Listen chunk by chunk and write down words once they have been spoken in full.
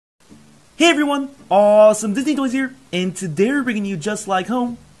Hey everyone, Awesome Disney Toys here, and today we're bringing you Just Like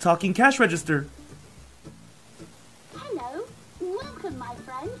Home, Talking Cash Register. Hello, welcome my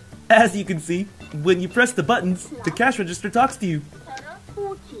friend. As you can see, when you press the buttons, the cash register talks to you.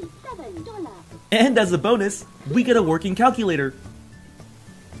 $47. And as a bonus, we get a working calculator.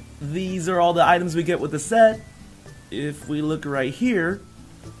 These are all the items we get with the set. If we look right here,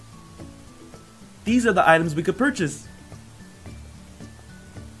 these are the items we could purchase.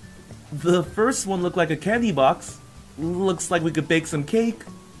 The first one looked like a candy box. Looks like we could bake some cake,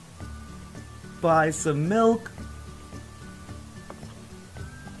 buy some milk,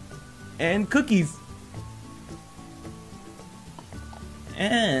 and cookies.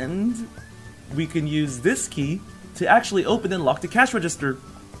 And we can use this key to actually open and lock the cash register.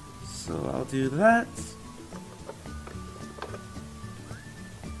 So I'll do that.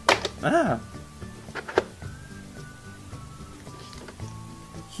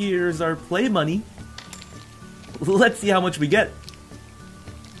 Here's our play money. Let's see how much we get.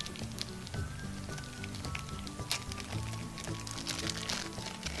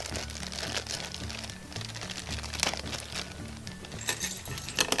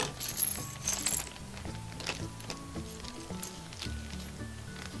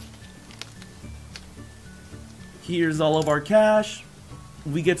 Here's all of our cash.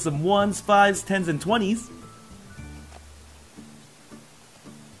 We get some 1s, 5s, 10s, and 20s.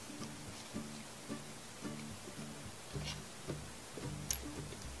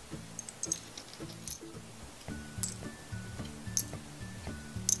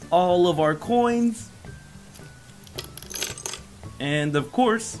 All of our coins. And of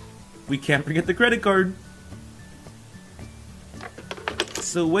course, we can't forget the credit card.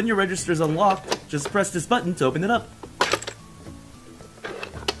 So when your register is unlocked, just press this button to open it up.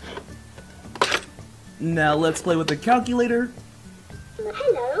 Now let's play with the calculator.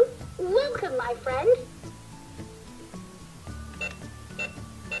 Hello, welcome my friend.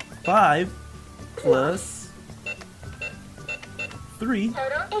 5 plus 3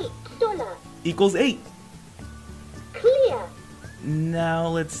 $8. equals 8. Clear. Now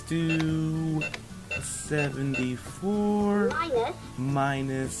let's do 74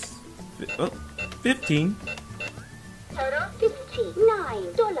 minus 15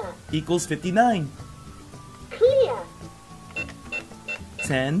 $59. equals 59. Clear.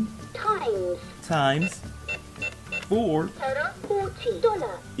 10 times 4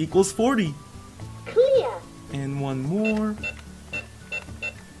 $40. equals 40. Clear. And one more.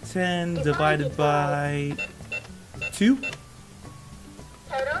 10 divided by 2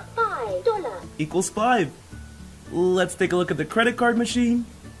 $5. equals 5. Let's take a look at the credit card machine.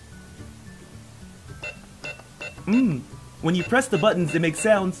 When you press the buttons, it makes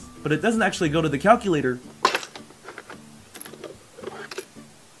sounds, but it doesn't actually go to the calculator.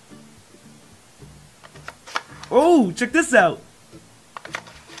 Oh, check this out!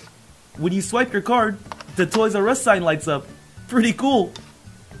 When you swipe your card, the Toys R Us sign lights up. Pretty cool!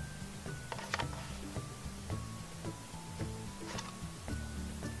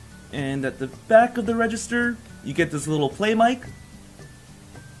 And at the back of the register, you get this little play mic.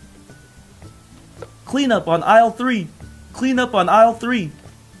 Clean up on aisle 3. Clean up on aisle 3.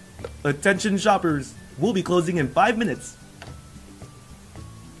 Attention shoppers, we'll be closing in 5 minutes.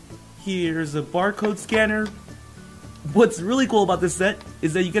 Here's a barcode scanner. What's really cool about this set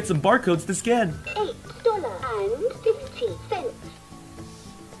is that you get some barcodes to scan. $8.50.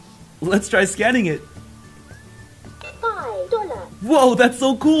 Let's try scanning it. $5. Whoa, that's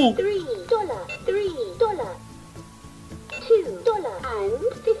so cool! $3. $2.50.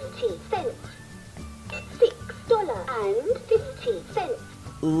 $6.50.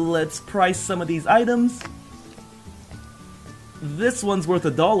 Let's price some of these items. This one's worth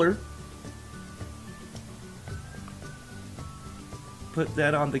 $1. Put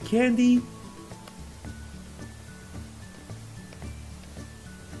that on the candy.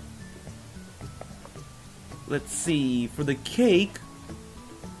 Let's see, for the cake,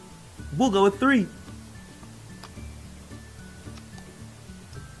 we'll go with 3.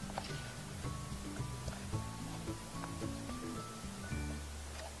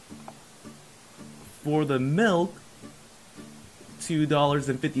 For the milk,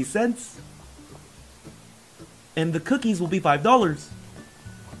 $2.50. And the cookies will be $5.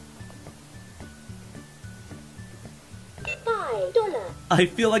 $5. I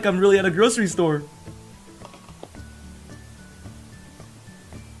feel like I'm really at a grocery store.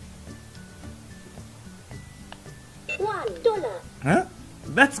 $1. Huh?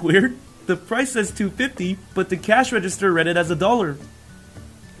 That's weird. The price says $2.50, but the cash register read it as $1.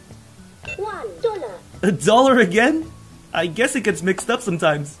 $1. $1 again? I guess it gets mixed up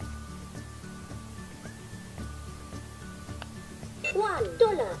sometimes.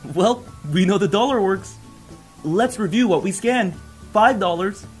 Well, we know the dollar works. Let's review what we scanned.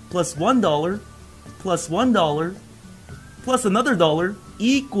 $5 plus $1 plus $1 plus another dollar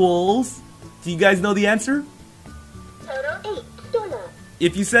equals... Do you guys know the answer? Total $8.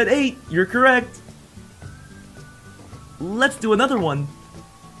 If you said 8, you're correct. Let's do another one.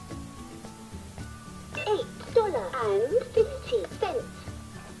 $8.50.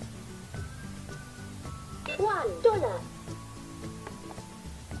 $1.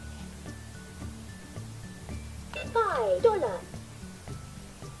 $5.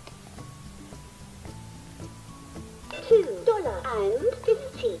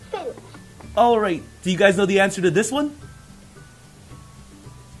 $2.50. Alright, do you guys know the answer to this one?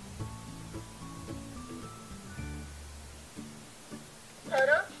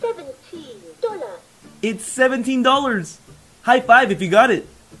 Total $17. It's $17. High five if you got it.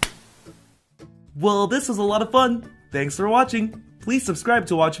 Well, this was a lot of fun. Thanks for watching. Please subscribe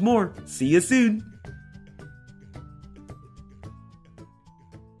to watch more. See you soon.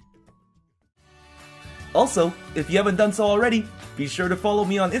 Also, if you haven't done so already, be sure to follow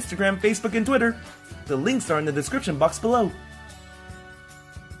me on Instagram, Facebook, and Twitter. The links are in the description box below.